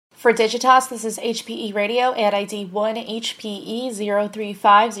For Digitas, this is HPE Radio at ID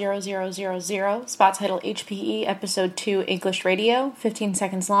 1HPE03500000, spot title HPE Episode 2 English Radio, 15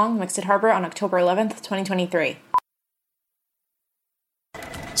 seconds long, Mixed Harbor on October 11th, 2023.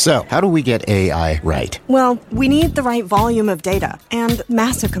 So, how do we get AI right? Well, we need the right volume of data and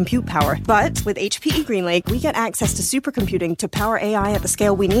massive compute power. But with HPE GreenLake, we get access to supercomputing to power AI at the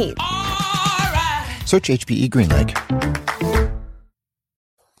scale we need. Search HPE GreenLake.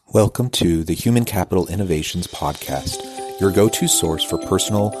 Welcome to the Human Capital Innovations Podcast, your go-to source for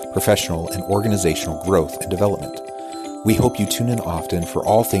personal, professional, and organizational growth and development. We hope you tune in often for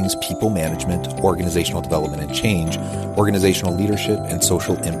all things people management, organizational development and change, organizational leadership, and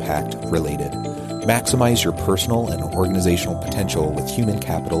social impact related. Maximize your personal and organizational potential with Human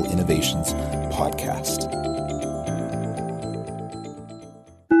Capital Innovations Podcast.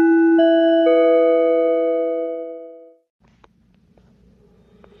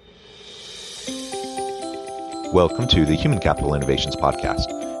 Welcome to the Human Capital Innovations Podcast.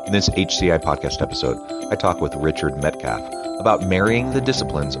 In this HCI podcast episode, I talk with Richard Medcalf about marrying the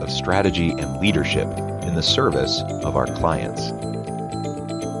disciplines of strategy and leadership in the service of our clients.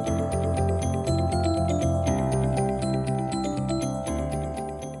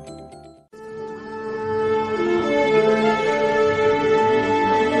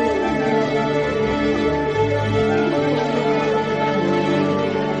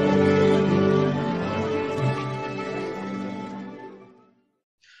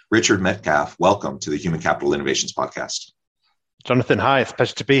 Richard Medcalf, welcome to the Human Capital Innovations Podcast. Jonathan, hi. It's a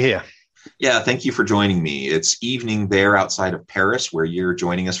pleasure to be here. Yeah, thank you for joining me. It's evening there outside of Paris, where you're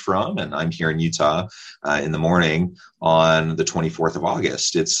joining us from, and I'm here in Utah in the morning on the 24th of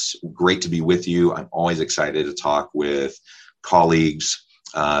August. It's great to be with you. I'm always excited to talk with colleagues,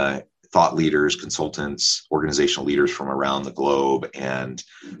 thought leaders, consultants, organizational leaders from around the globe. And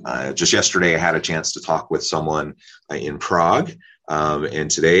just yesterday, I had a chance to talk with someone in Prague. And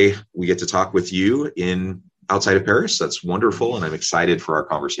today we get to talk with you outside of Paris. That's wonderful. And I'm excited for our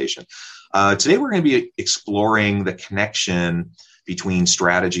conversation. Today, we're going to be exploring the connection between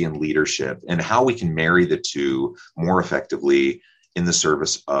strategy and leadership and how we can marry the two more effectively in the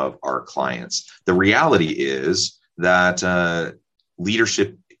service of our clients. The reality is that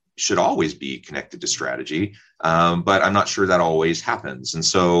leadership should always be connected to strategy, but I'm not sure that always happens. And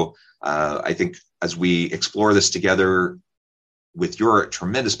so I think as we explore this together, with your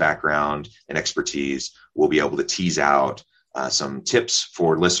tremendous background and expertise, we'll be able to tease out some tips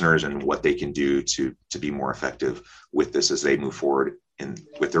for listeners and what they can do to be more effective with this as they move forward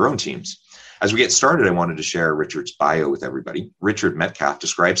with their own teams. As we get started, I wanted to share Richard's bio with everybody. Richard Medcalf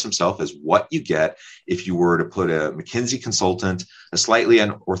describes himself as what you get if you were to put a McKinsey consultant, a slightly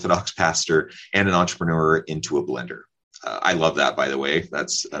unorthodox pastor, and an entrepreneur into a blender. I love that, by the way.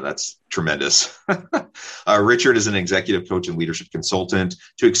 That's tremendous. Richard is an executive coach and leadership consultant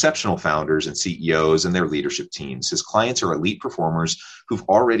to exceptional founders and CEOs and their leadership teams. His clients are elite performers who've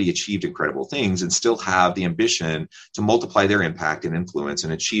already achieved incredible things and still have the ambition to multiply their impact and influence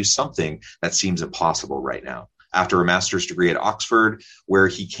and achieve something that seems impossible right now. After a master's degree at Oxford, where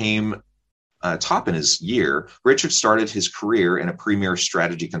he came top in his year, Richard started his career in a premier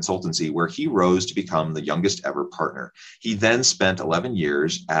strategy consultancy where he rose to become the youngest ever partner. He then spent 11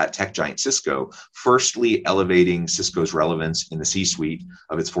 years at tech giant Cisco, firstly elevating Cisco's relevance in the C-suite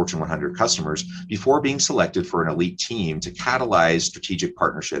of its Fortune 100 customers before being selected for an elite team to catalyze strategic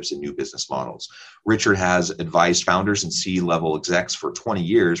partnerships and new business models. Richard has advised founders and C-level execs for 20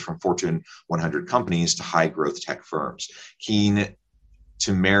 years, from Fortune 100 companies to high-growth tech firms. Keen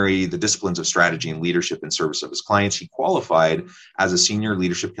to marry the disciplines of strategy and leadership in service of his clients, he qualified as a senior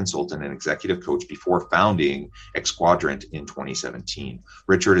leadership consultant and executive coach before founding X Quadrant in 2017.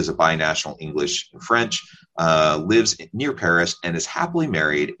 Richard is a binational English and French, lives near Paris, and is happily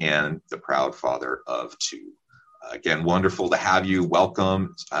married and the proud father of two. Again, wonderful to have you.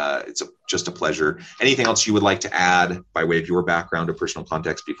 Welcome. It's just a pleasure. Anything else you would like to add by way of your background or personal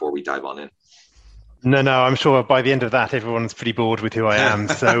context before we dive on in? No, I'm sure by the end of that, everyone's pretty bored with who I am.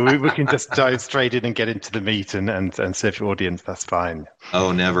 So we can just dive straight in and get into the meat and serve your audience. That's fine.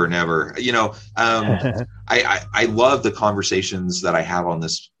 Oh, never. You know, I love the conversations that I have on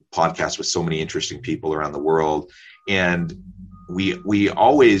this podcast with so many interesting people around the world. And we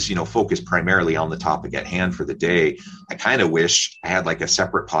always, focus primarily on the topic at hand for the day. I kind of wish I had like a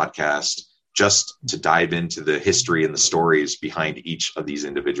separate podcast just to dive into the history and the stories behind each of these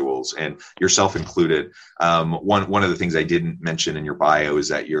individuals, and yourself included. One of the things I didn't mention in your bio is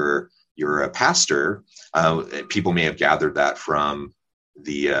that you're a pastor. People may have gathered that from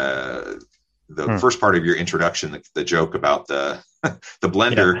the first part of your introduction, the joke about the the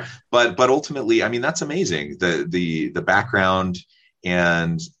blender. But ultimately, I mean, that's amazing. The background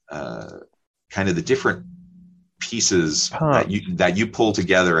and kind of the different pieces that you pull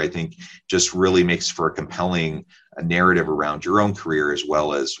together, I think just really makes for a compelling narrative around your own career, as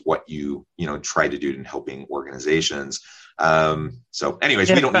well as what you try to do in helping organizations. So anyways,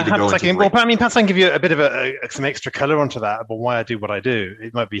 we don't need to go into perhaps I can give you a bit of some extra color onto that about why I do what I do.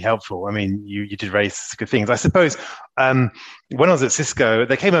 It might be helpful. I mean, you did raise good things. I suppose when I was at Cisco,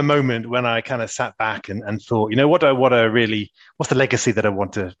 there came a moment when I kind of sat back and thought, what's the legacy that I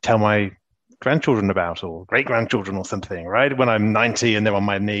want to tell my grandchildren about, or great grandchildren or something, right? When I'm 90 and they're on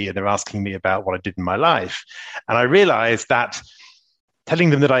my knee and they're asking me about what I did in my life. And I realized that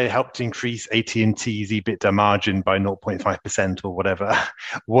telling them that I helped increase AT&T's EBITDA margin by 0.5% or whatever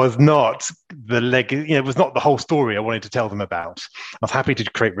was not was not the whole story I wanted to tell them about. I was happy to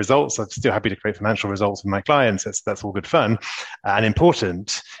create results. I'm still happy to create financial results with my clients. That's all good fun and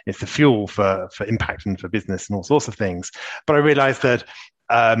important. It's the fuel for impact and for business and all sorts of things. But I realized that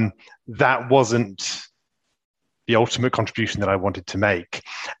that wasn't the ultimate contribution that I wanted to make.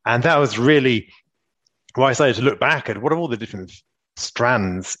 And that was really why I started to look back at what are all the different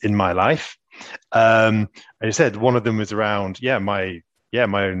strands in my life. As I said, one of them was around, my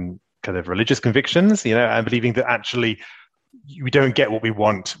own kind of religious convictions, and believing that actually we don't get what we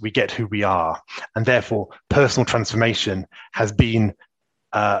want, we get who we are. And therefore, personal transformation has been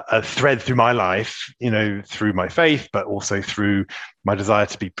a thread through my life, through my faith, but also through my desire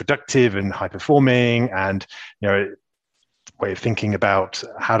to be productive and high performing, and way of thinking about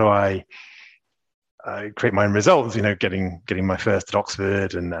how do I create my own results. Getting my first at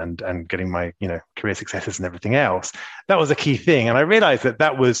Oxford and getting my career successes and everything else. That was a key thing, and I realized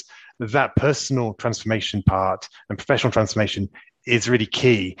that personal transformation part and professional transformation is really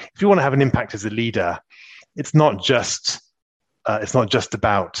key. If you want to have an impact as a leader, it's not just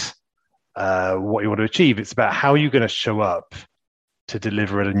about what you want to achieve. It's about how you're going to show up to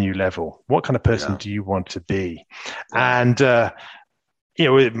deliver at a new level. What kind of person do you want to be? And my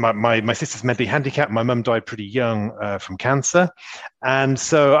sister's mentally handicapped. My mum died pretty young from cancer, and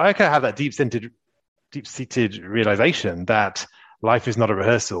so I kind of have that deep-seated realization that life is not a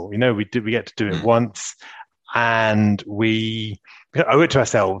rehearsal. We get to do it once, and we owe it to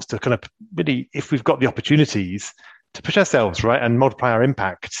ourselves to kind of really, if we've got the opportunities, to push ourselves, right, and multiply our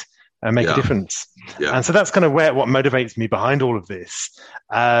impact and make a difference. Yeah. And so that's kind of what motivates me behind all of this.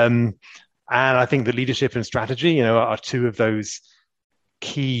 And I think that leadership and strategy, are two of those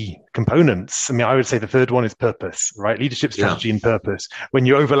key components. I mean, I would say the third one is purpose, right? Leadership, strategy, and purpose. When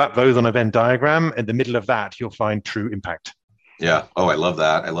you overlap those on a Venn diagram, in the middle of that, you'll find true impact. Yeah. Oh, I love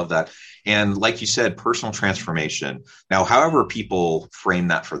that. And like you said, personal transformation. Now, however people frame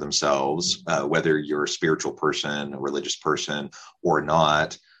that for themselves, whether you're a spiritual person, a religious person, or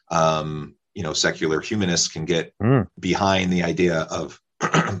not, secular humanists can get behind the idea of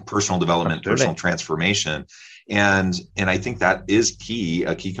personal development, personal transformation. And I think that is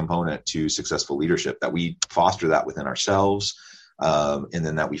a key component to successful leadership, that we foster that within ourselves. And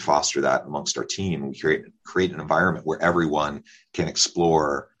then that we foster that amongst our team. We create an environment where everyone can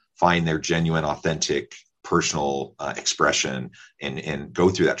explore, find their genuine, authentic, personal expression, and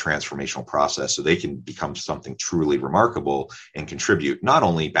go through that transformational process so they can become something truly remarkable and contribute not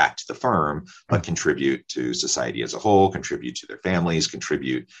only back to the firm, but contribute to society as a whole, contribute to their families,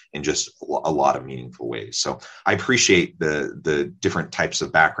 contribute in just a lot of meaningful ways. So I appreciate the different types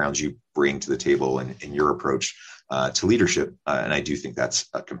of backgrounds you bring to the table and your approach to leadership. And I do think that's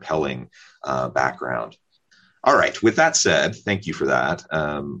a compelling background. All right. With that said, thank you for that.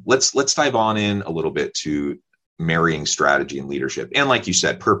 Let's dive on in a little bit to marrying strategy and leadership. And like you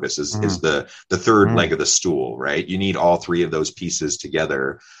said, purpose is the third leg of the stool, right? You need all three of those pieces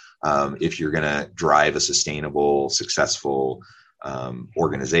together if you're going to drive a sustainable, successful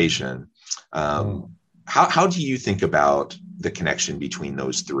organization. How do you think about the connection between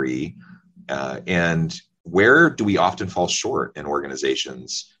those three? And where do we often fall short in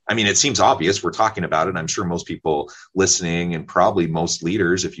organizations? I mean, it seems obvious. We're talking about it. I'm sure most people listening, and probably most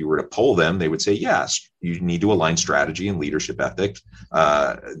leaders, if you were to poll them, they would say, yes, you need to align strategy and leadership ethics,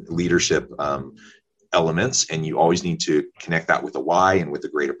 leadership elements, and you always need to connect that with a why and with a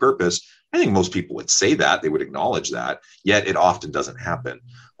greater purpose. I think most people would say that. They would acknowledge that, yet it often doesn't happen.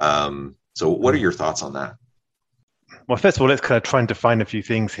 So what are your thoughts on that? Well, first of all, let's kind of try and define a few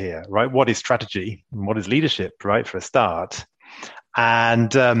things here, right? What is strategy and what is leadership, right, for a start?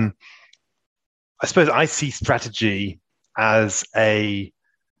 And I suppose I see strategy as a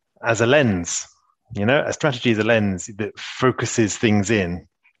lens, a strategy is a lens that focuses things in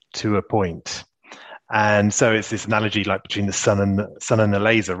to a point. And so it's this analogy like between the sun and the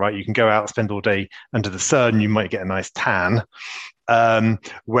laser, right? You can go out, spend all day under the sun, you might get a nice tan.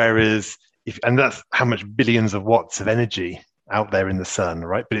 Whereas and that's how much billions of watts of energy out there in the sun,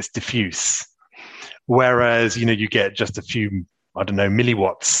 right? But it's diffuse. Whereas, you get just a few, I don't know,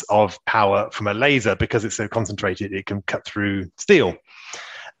 milliwatts of power from a laser because it's so concentrated, it can cut through steel.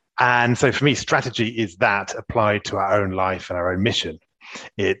 And so for me, strategy is that applied to our own life and our own mission.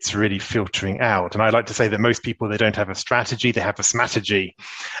 It's really filtering out. And I like to say that most people, they don't have a strategy, they have a smattergy.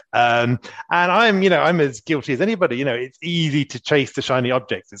 And I'm as guilty as anybody. It's easy to chase the shiny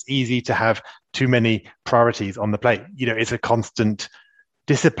objects. It's easy to have too many priorities on the plate. It's a constant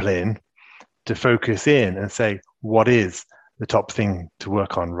discipline to focus in and say, what is the top thing to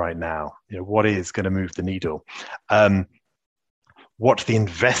work on right now? What is going to move the needle? What's the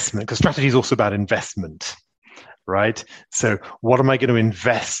investment? Because strategy is also about investment. Right? So what am I going to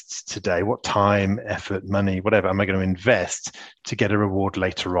invest today? What time, effort, money, whatever am I going to invest to get a reward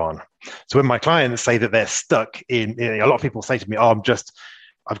later on? So when my clients say that they're stuck in, a lot of people say to me, I've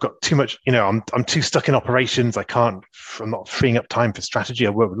got too much, I'm too stuck in operations. I'm not freeing up time for strategy.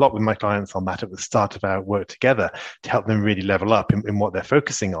 I work a lot with my clients on that at the start of our work together to help them really level up in what they're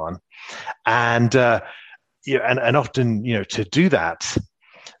focusing on. And often, to do that,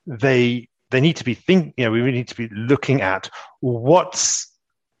 they need to be we really need to be looking at what's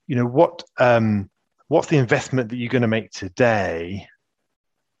the investment that you're going to make today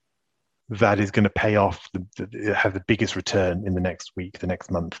that is going to pay off, have the biggest return in the next week, the next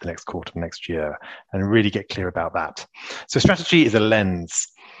month, the next quarter, the next year, and really get clear about that. So strategy is a lens.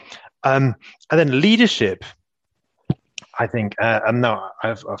 And then leadership, I think, and now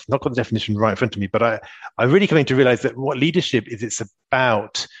I've not got the definition right in front of me, but I really coming to realize that what leadership is, it's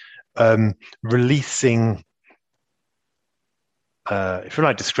about releasing, if you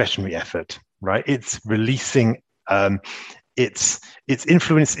like, discretionary effort, right? It's releasing, it's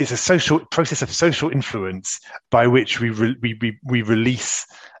influence. It's a social process of social influence by which we release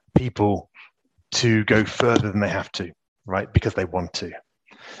people to go further than they have to, right? Because they want to.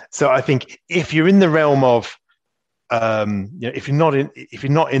 So I think if you're in the realm of if you're not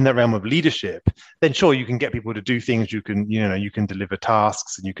in that realm of leadership, then sure, you can get people to do things. You can deliver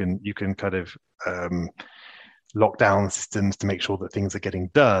tasks, and you can kind of lock down systems to make sure that things are getting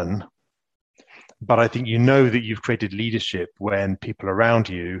done. But I think that you've created leadership when people around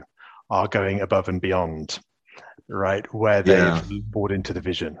you are going above and beyond, right? Where they've bought into the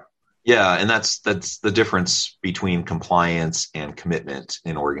vision. Yeah, and that's the difference between compliance and commitment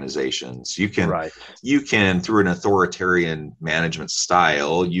in organizations. You can through an authoritarian management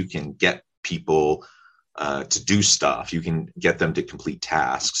style, you can get people to do stuff. You can get them to complete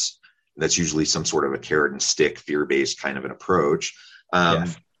tasks. That's usually some sort of a carrot and stick, fear-based kind of an approach.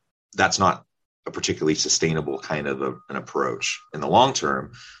 That's not a particularly sustainable kind of an approach in the long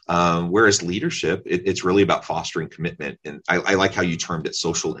term. Whereas leadership, it's really about fostering commitment. And I like how you termed it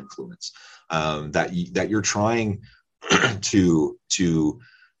social influence, that you're trying to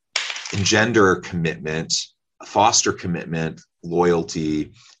engender commitment, foster commitment,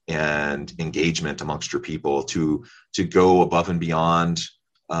 loyalty, and engagement amongst your people to go above and beyond,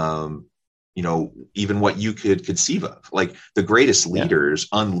 even what you could conceive of. Like the greatest leaders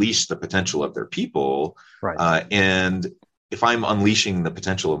unleash the potential of their people. Right. And if I'm unleashing the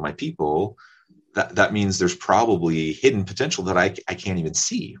potential of my people, that means there's probably hidden potential that I can't even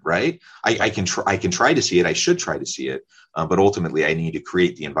see. Right. I can try to see it. I should try to see it. But ultimately I need to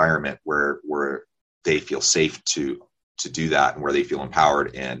create the environment where they feel safe to do that, and where they feel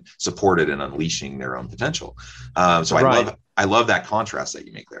empowered and supported in unleashing their own potential. So I love that contrast that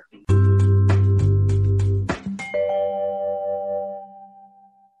you make there.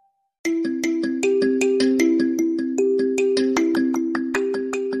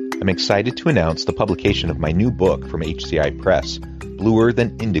 I'm excited to announce the publication of my new book from HCI Press, Bluer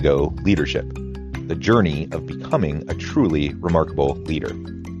Than Indigo Leadership, The Journey of Becoming a Truly Remarkable Leader.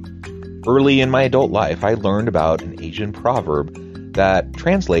 Early in my adult life, I learned about an Asian proverb that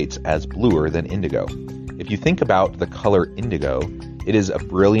translates as bluer than indigo. If you think about the color indigo, it is a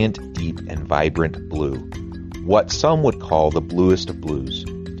brilliant, deep, and vibrant blue, what some would call the bluest of blues.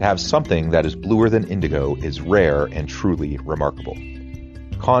 To have something that is bluer than indigo is rare and truly remarkable.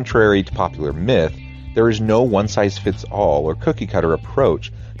 Contrary to popular myth, there is no one-size-fits-all or cookie-cutter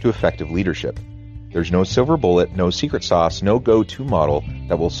approach to effective leadership. There's no silver bullet, no secret sauce, no go-to model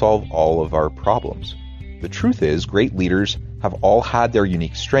that will solve all of our problems. The truth is, great leaders have all had their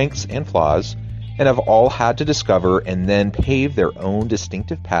unique strengths and flaws, and have all had to discover and then pave their own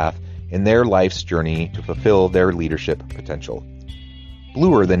distinctive path in their life's journey to fulfill their leadership potential.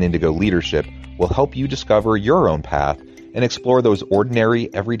 Bluer Than Indigo Leadership will help you discover your own path and explore those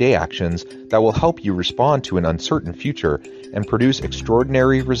ordinary, everyday actions that will help you respond to an uncertain future and produce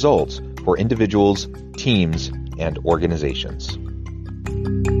extraordinary results for individuals, teams, and organizations.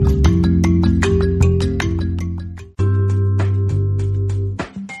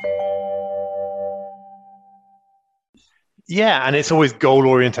 Yeah, and it's always goal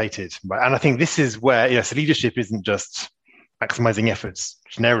orientated, right? And I think this is where, so leadership isn't just maximizing efforts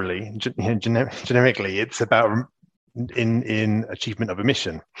generically. It's about in achievement of a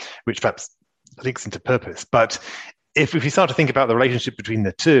mission, which perhaps links into purpose. But if you start to think about the relationship between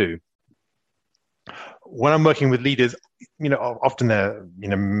the two, when I'm working with leaders, often they're,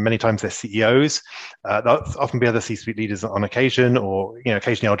 many times they're CEOs. They'll often be other C-suite leaders on occasion, or,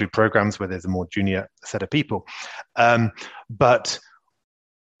 occasionally I'll do programs where there's a more junior set of people. But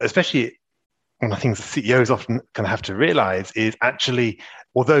especially one of the things that CEOs often kind of have to realize is actually,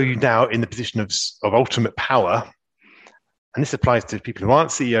 although you're now in the position of ultimate power, and this applies to people who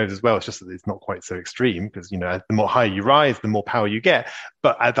aren't CEOs as well, it's just that it's not quite so extreme because, the more higher you rise, the more power you get.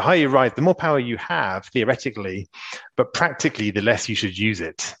 But at the higher you rise, the more power you have, theoretically, but practically, the less you should use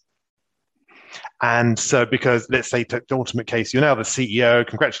it. And so, because let's say the ultimate case, you're now the CEO,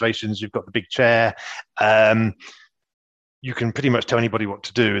 congratulations, you've got the big chair. You can pretty much tell anybody what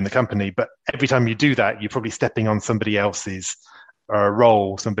to do in the company, but every time you do that, you're probably stepping on somebody else's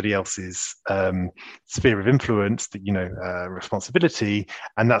role, somebody else's sphere of influence, responsibility,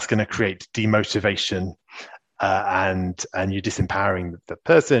 and that's going to create demotivation, and you're disempowering the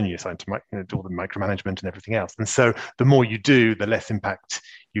person. You're starting to do all the micromanagement and everything else. And so, the more you do, the less impact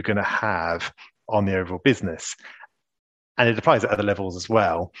you're going to have on the overall business, and it applies at other levels as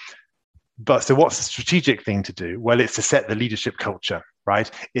well. But so, what's the strategic thing to do? Well, it's to set the leadership culture.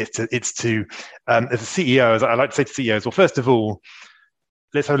 Right? It's to as a CEO, as I like to say to CEOs, well, first of all,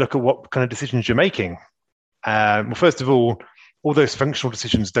 let's have a look at what kind of decisions you're making. Well, first of all those functional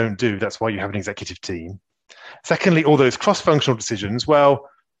decisions don't do. That's why you have an executive team. Secondly, all those cross-functional decisions, well,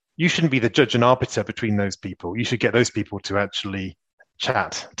 you shouldn't be the judge and arbiter between those people. You should get those people to actually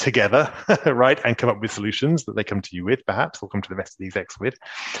chat together, right, and come up with solutions that they come to you with, perhaps, or come to the rest of the execs with.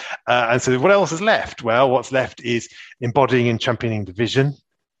 And so what else is left? Well, what's left is embodying and championing the vision.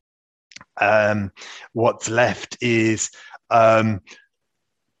 What's left is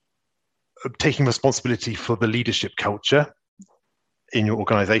taking responsibility for the leadership culture in your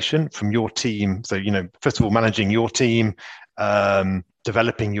organization from your team. So, first of all, managing your team,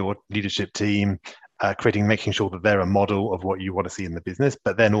 developing your leadership team, making sure that they're a model of what you want to see in the business,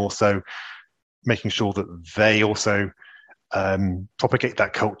 but then also making sure that they also propagate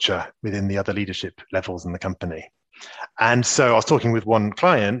that culture within the other leadership levels in the company. And so I was talking with one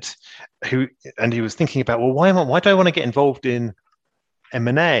client and he was thinking about, well, why do I want to get involved in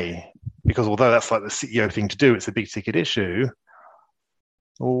M&A? Because although that's like the CEO thing to do, it's a big ticket issue.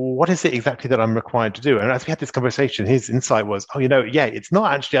 What is it exactly that I'm required to do? And as we had this conversation, his insight was, it's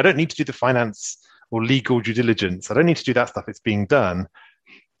not actually, I don't need to do the finance or legal due diligence. I don't need to do that stuff. It's being done.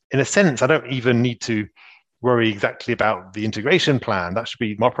 In a sense, I don't even need to worry exactly about the integration plan. That should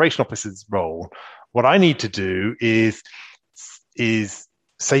be my operation officer's role. What I need to do is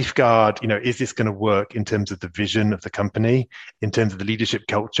safeguard, is this going to work in terms of the vision of the company, in terms of the leadership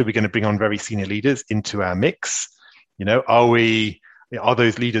culture? We're going to bring on very senior leaders into our mix. Are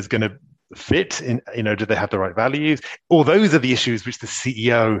those leaders going to fit in, do they have the right values? All those are the issues which the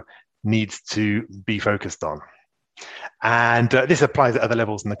CEO needs to be focused on. And this applies at other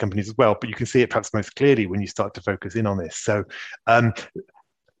levels in the companies as well, but you can see it perhaps most clearly when you start to focus in on this. So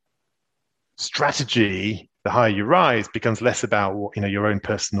strategy, the higher you rise, becomes less about your own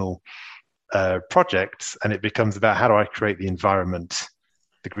personal projects, and it becomes about how do I create the environment,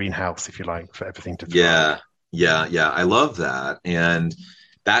 the greenhouse, if you like, for everything to thrive. Yeah. I love that. And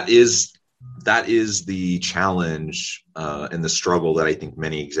that is the challenge and the struggle that I think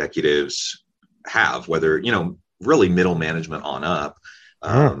many executives have, whether, really middle management on up.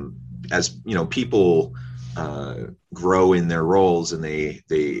 As, people grow in their roles and they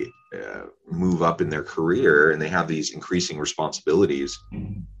move up in their career and they have these increasing responsibilities,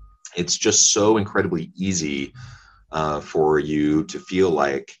 it's just so incredibly easy for you to feel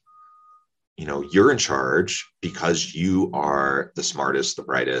like, you're in charge because you are the smartest, the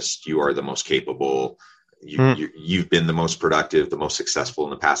brightest, you are the most capable, you've been the most productive, the most successful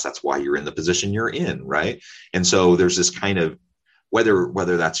in the past. That's why you're in the position you're in, right? And so there's this kind of,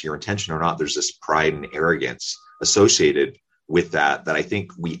 whether that's your intention or not, there's this pride and arrogance associated with that I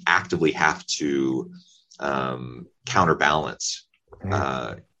think we actively have to counterbalance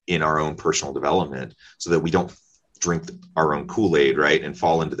in our own personal development so that we don't drink our own Kool-Aid, right, and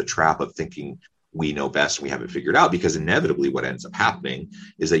fall into the trap of thinking we know best and we have it figured out, because inevitably what ends up happening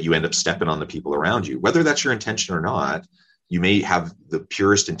is that you end up stepping on the people around you, whether that's your intention or not. You may have the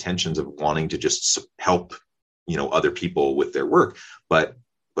purest intentions of wanting to just help, other people with their work, but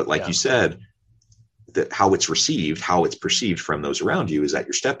like you said, that how it's perceived from those around you is that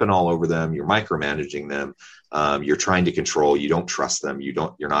you're stepping all over them, you're micromanaging them, you're trying to control, you don't trust them,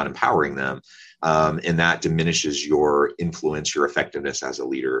 you're not empowering them, and that diminishes your influence, your effectiveness as a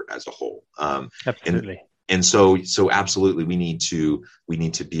leader as a whole. Absolutely. And so absolutely, we need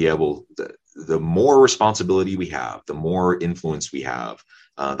to be able, the more responsibility we have, the more influence we have,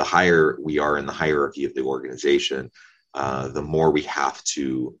 the higher we are in the hierarchy of the organization, the more we have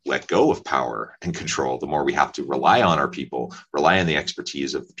to let go of power and control, the more we have to rely on our people, rely on the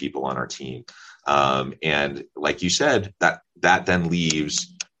expertise of the people on our team. And like you said, that then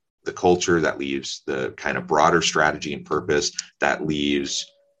leaves the culture, that leaves the kind of broader strategy and purpose, that leaves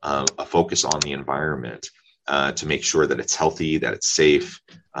a focus on the environment to make sure that it's healthy, that it's safe,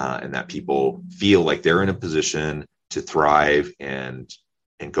 and that people feel like they're in a position to thrive and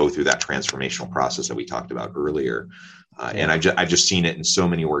go through that transformational process that we talked about earlier. And I've just seen it in so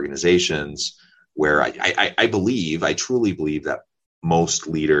many organizations where I truly believe that most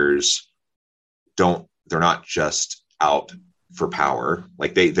leaders they're not just out for power.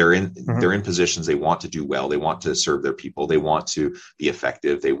 Like they're in positions, they want to do well, they want to serve their people, they want to be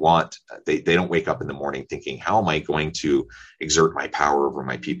effective, they don't wake up in the morning thinking, how am I going to exert my power over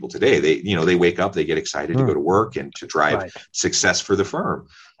my people today? They wake up, they get excited to go to work and to drive success for the firm.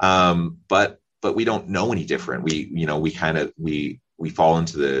 But we don't know any different. We fall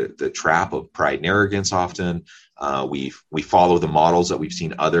into the trap of pride and arrogance often. We follow the models that we've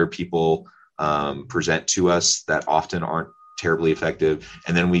seen other people present to us that often aren't terribly effective,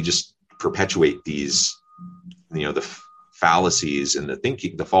 and then we just perpetuate these, the fallacies and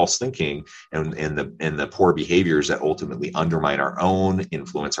the false thinking, and the poor behaviors that ultimately undermine our own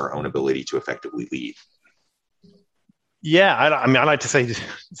influence, our own ability to effectively lead. Yeah, I like to say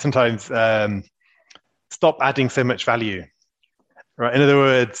sometimes, stop adding so much value. Right. In other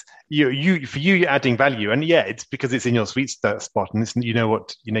words, you're adding value, and it's because it's in your sweet spot, and it's, you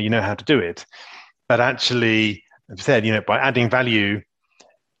know how to do it. But actually, as I said, by adding value,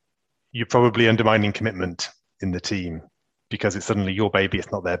 you're probably undermining commitment in the team, because it's suddenly your baby,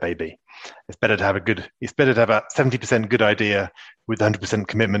 it's not their baby. It's better to have a 70% good idea with 100%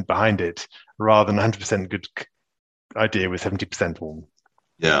 commitment behind it, rather than 100% good idea with 70% or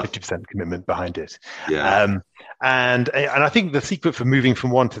 50% commitment behind it. And I think the secret for moving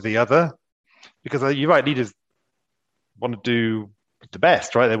from one to the other, because you're right, leaders want to do the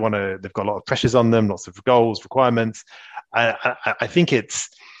best, right? They've got a lot of pressures on them, lots of goals, requirements. I think it's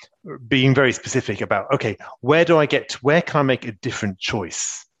being very specific about, okay, where can I make a different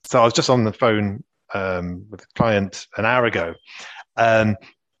choice? So I was just on the phone with a client an hour ago.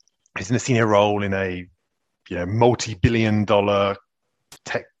 He's in a senior role in a multi-billion-dollar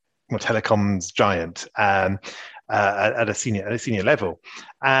telecoms giant at a senior level,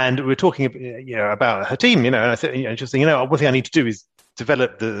 and we're talking about her team. And I said, interesting. One thing I need to do is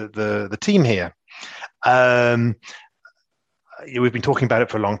develop the team here. We've been talking about it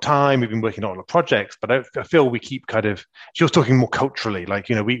for a long time. We've been working on a lot of projects, but I feel we keep she was talking more culturally. Like,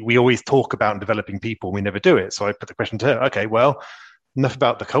 we always talk about developing people, we never do it. So I put the question to her, okay, well, enough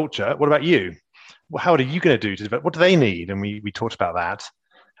about the culture. What about you? Well, how are you going to do to develop? What do they need? And we talked about that.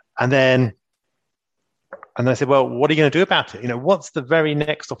 And then I said, well, what are you going to do about it? What's the very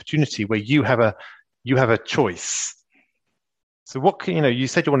next opportunity where you have a choice? So what can, you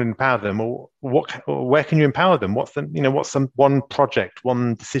said you want to empower them, or where can you empower them? What's some one project,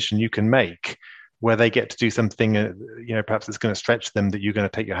 one decision you can make where they get to do something, perhaps it's going to stretch them, that you're going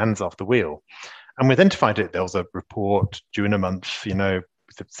to take your hands off the wheel. And we identified it. There was a report during a month,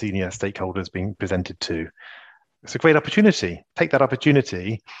 the senior stakeholders being presented to. It's a great opportunity. Take that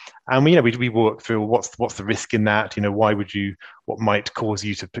opportunity, and we work through what's the risk in that. What might cause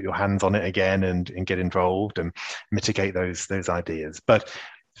you to put your hands on it again and get involved and mitigate those ideas. But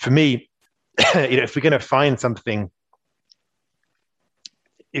for me, if we're going to find something,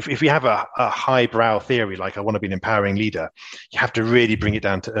 if we have a highbrow theory like I want to be an empowering leader, you have to really bring it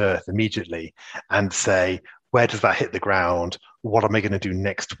down to earth immediately and say, where does that hit the ground? What am I going to do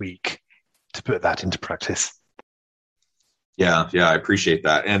next week to put that into practice? Yeah, I appreciate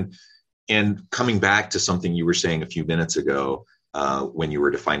that. And coming back to something you were saying a few minutes ago when you were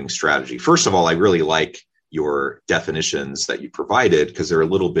defining strategy. First of all, I really like your definitions that you provided, because they're a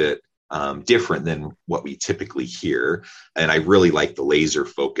little bit different than what we typically hear. And I really like the laser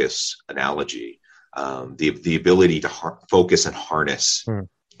focus analogy. the ability to focus and harness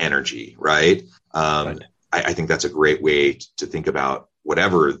energy, right? Right. I think that's a great way to think about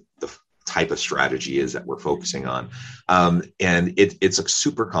whatever the type of strategy is that we're focusing on. And it's a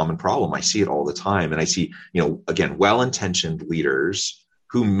super common problem. I see it all the time. And I see, again, well-intentioned leaders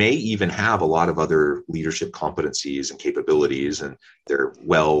who may even have a lot of other leadership competencies and capabilities, and they're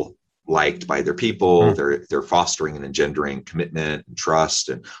well liked by their people. They're fostering and engendering commitment and trust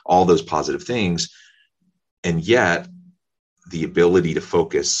and all those positive things. And yet the ability to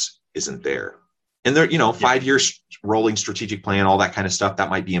focus isn't there. And there, 5 years rolling strategic plan, all that kind of stuff that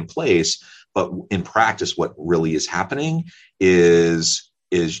might be in place. But in practice, what really is happening is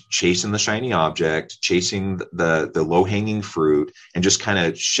chasing the shiny object, chasing the low-hanging fruit, and just kind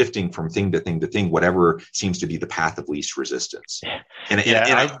of shifting from thing to thing to thing, whatever seems to be the path of least resistance. And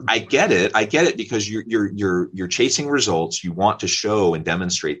I get it. I get it, because you're chasing results. You want to show and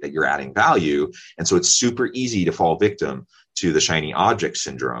demonstrate that you're adding value. And so it's super easy to fall victim to the shiny object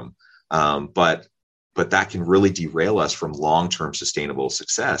syndrome. But that can really derail us from long-term sustainable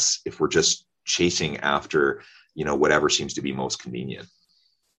success if we're just chasing after, whatever seems to be most convenient.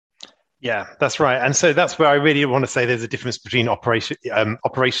 Yeah, that's right. And so that's where I really want to say there's a difference between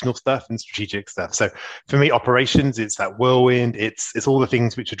operational stuff and strategic stuff. So for me, operations, it's that whirlwind. It's all the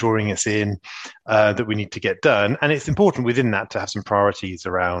things which are drawing us in that we need to get done. And it's important within that to have some priorities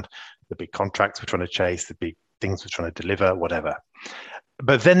around the big contracts we're trying to chase, the big things we're trying to deliver, whatever.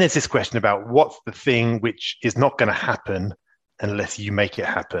 But then there's this question about what's the thing which is not going to happen unless you make it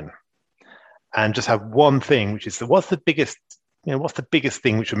happen. And just have one thing, which is what's the biggest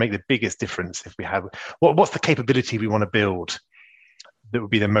thing which would make the biggest difference if we have, what's the capability we want to build that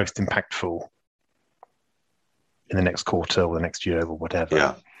would be the most impactful in the next quarter or the next year or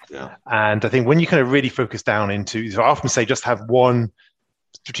whatever. Yeah. And I think when you kind of really focus down into, so I often say just have one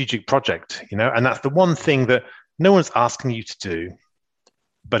strategic project, and that's the one thing that no one's asking you to do,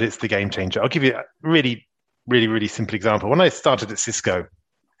 but it's the game changer. I'll give you a really, really, really simple example. When I started at Cisco,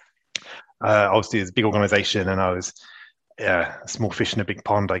 obviously it's a big organization, and I was a small fish in a big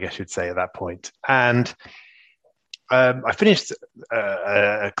pond, I guess you'd say at that point. And I finished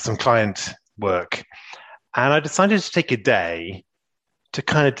some client work, and I decided to take a day to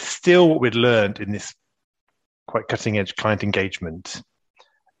kind of distill what we'd learned in this quite cutting edge client engagement,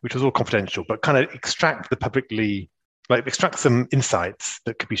 which was all confidential, but kind of extract some insights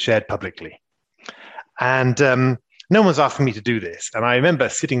that could be shared publicly. And no one's asking me to do this. And I remember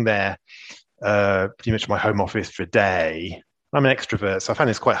sitting there pretty much in my home office for a day. I'm an extrovert, so I found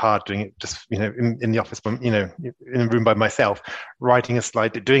this quite hard doing it just, in the office, in a room by myself, writing a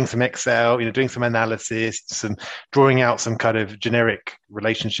slide, doing some Excel, doing some analysis, some drawing out some kind of generic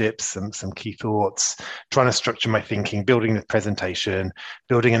relationships, some key thoughts, trying to structure my thinking, building the presentation,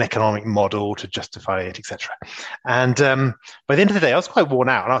 building an economic model to justify it, etc. And by the end of the day, I was quite worn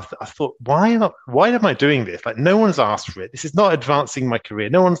out, and I thought, why am I doing this? Like, no one's asked for it. This is not advancing my career.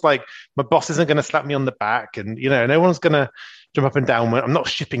 No one's like, my boss isn't going to slap me on the back, and no one's going to jump up and down. I'm not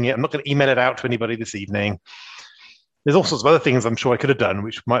shipping it. I'm not going to email it out to anybody this evening. There's all sorts of other things I'm sure I could have done,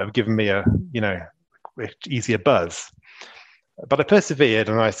 which might have given me a easier buzz. But I persevered,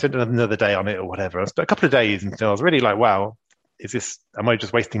 and I spent another day on it or whatever. I spent a couple of days until I was really like, wow, am I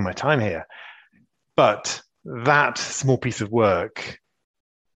just wasting my time here? But that small piece of work,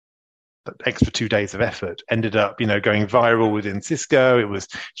 that extra 2 days of effort, ended up, going viral within Cisco. It was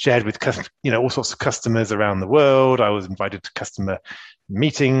shared with, all sorts of customers around the world. I was invited to customer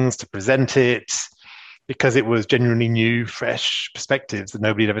meetings to present it because it was genuinely new, fresh perspectives that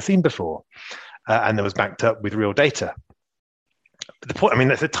nobody had ever seen before. And that was backed up with real data. But the point,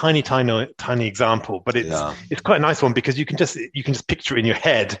 that's a tiny example, but it's quite a nice one because you can just picture it in your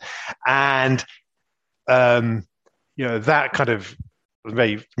head. And, that kind of was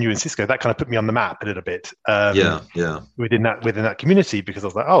very new in Cisco. That kind of put me on the map a little bit. Within that community, because I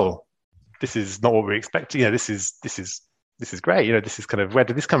was like, oh, this is not what we expected. This is great. This is kind of, where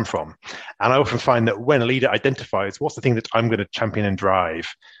did this come from? And I often find that when a leader identifies what's the thing that I'm going to champion and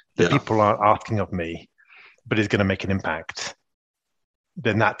drive that people aren't asking of me, but is going to make an impact,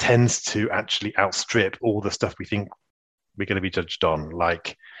 then that tends to actually outstrip all the stuff we think we're going to be judged on.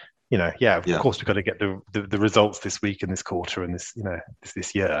 Like, of course we've got to get the results this week and this quarter and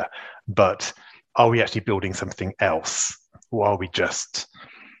this year, but are we actually building something else, or are we just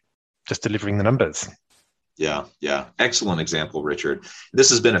delivering the numbers? Yeah. Excellent example, Richard. This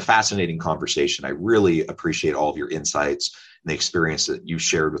has been a fascinating conversation. I really appreciate all of your insights and the experience that you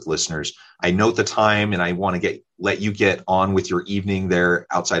shared with listeners. I note the time and I want to let you get on with your evening there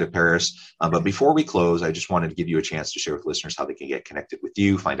outside of Paris. But before we close, I just wanted to give you a chance to share with listeners how they can get connected with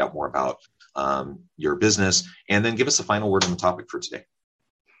you, find out more about your business, and then give us a final word on the topic for today.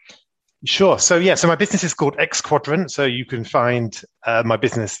 Sure. So my business is called X Quadrant. So you can find my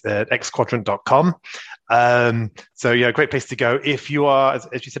business at xquadrant.com. A great place to go if you are, as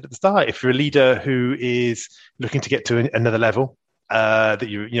you said at the start, if you're a leader who is looking to get to another level, that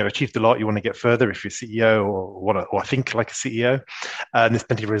you achieved a lot, you want to get further. If you're a CEO or think like a CEO, there's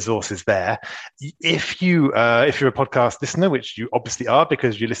plenty of resources there. If you're a podcast listener, which you obviously are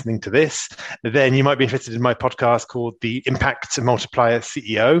because you're listening to this, then you might be interested in my podcast called The Impact Multiplier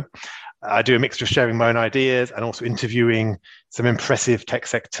CEO. I do a mixture of sharing my own ideas and also interviewing some impressive tech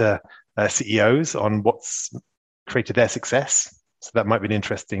sector CEOs on what's created their success. So that might be an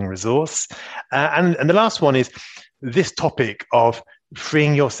interesting resource. And the last one is this topic of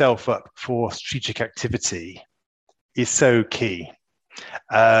freeing yourself up for strategic activity is so key.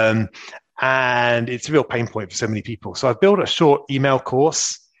 And it's a real pain point for so many people. So I've built a short email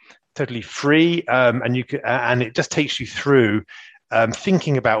course, totally free, and it just takes you through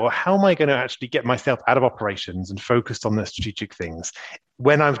thinking about, well, how am I going to actually get myself out of operations and focused on the strategic things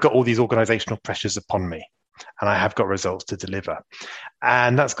when I've got all these organizational pressures upon me and I have got results to deliver?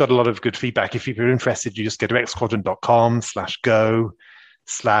 And that's got a lot of good feedback. If you're interested, you just go to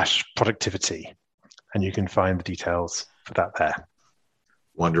xquadrant.com/go/productivity, and you can find the details for that there.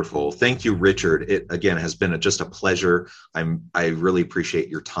 Wonderful. Thank you, Richard. It, again, has been just a pleasure. I really appreciate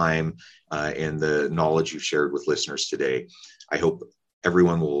your time and the knowledge you've shared with listeners today. I hope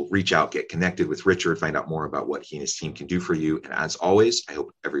everyone will reach out, get connected with Richard, find out more about what he and his team can do for you. And as always, I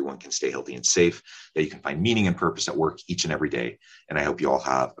hope everyone can stay healthy and safe, that you can find meaning and purpose at work each and every day. And I hope you all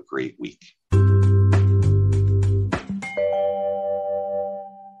have a great week.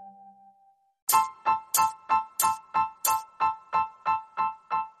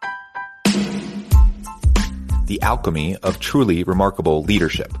 The alchemy of truly remarkable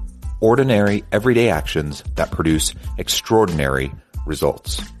leadership. Ordinary, everyday actions that produce extraordinary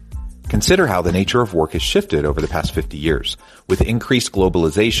results. Consider how the nature of work has shifted over the past 50 years. With increased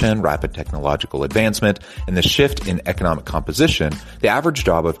globalization, rapid technological advancement, and the shift in economic composition, the average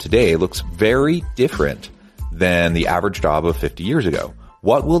job of today looks very different than the average job of 50 years ago.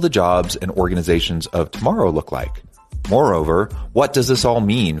 What will the jobs and organizations of tomorrow look like? Moreover, what does this all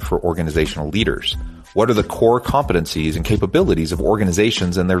mean for organizational leaders? What are the core competencies and capabilities of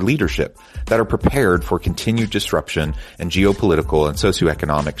organizations and their leadership that are prepared for continued disruption and geopolitical and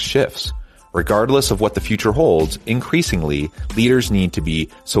socioeconomic shifts? Regardless of what the future holds, increasingly, leaders need to be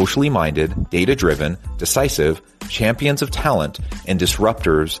socially minded, data-driven, decisive, champions of talent, and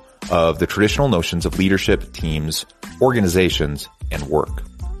disruptors of the traditional notions of leadership, teams, organizations, and work.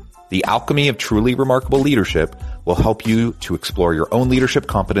 The alchemy of truly remarkable leadership will help you to explore your own leadership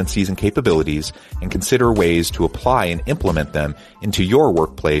competencies and capabilities and consider ways to apply and implement them into your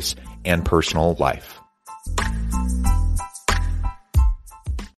workplace and personal life.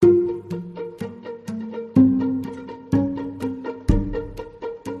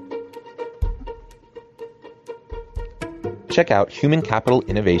 Check out Human Capital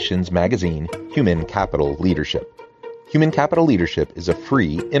Innovations magazine, Human Capital Leadership. Human Capital Leadership is a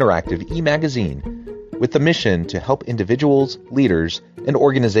free, interactive e-magazine with the mission to help individuals, leaders, and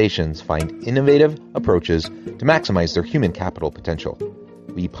organizations find innovative approaches to maximize their human capital potential.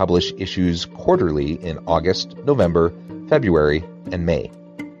 We publish issues quarterly in August, November, February, and May.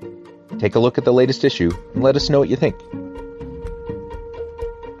 Take a look at the latest issue and let us know what you think.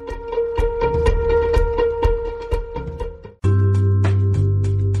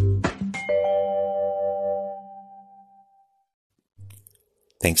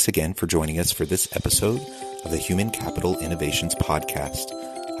 Thanks again for joining us for this episode of the Human Capital Innovations Podcast.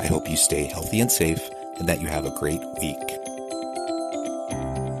 I hope you stay healthy and safe and that you have a great week.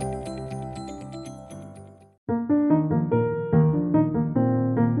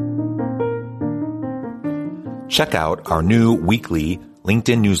 Check out our new weekly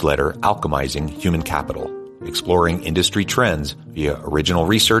LinkedIn newsletter, Alchemizing Human Capital, exploring industry trends via original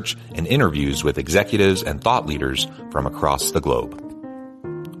research and interviews with executives and thought leaders from across the globe.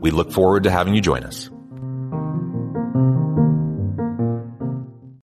 We look forward to having you join us.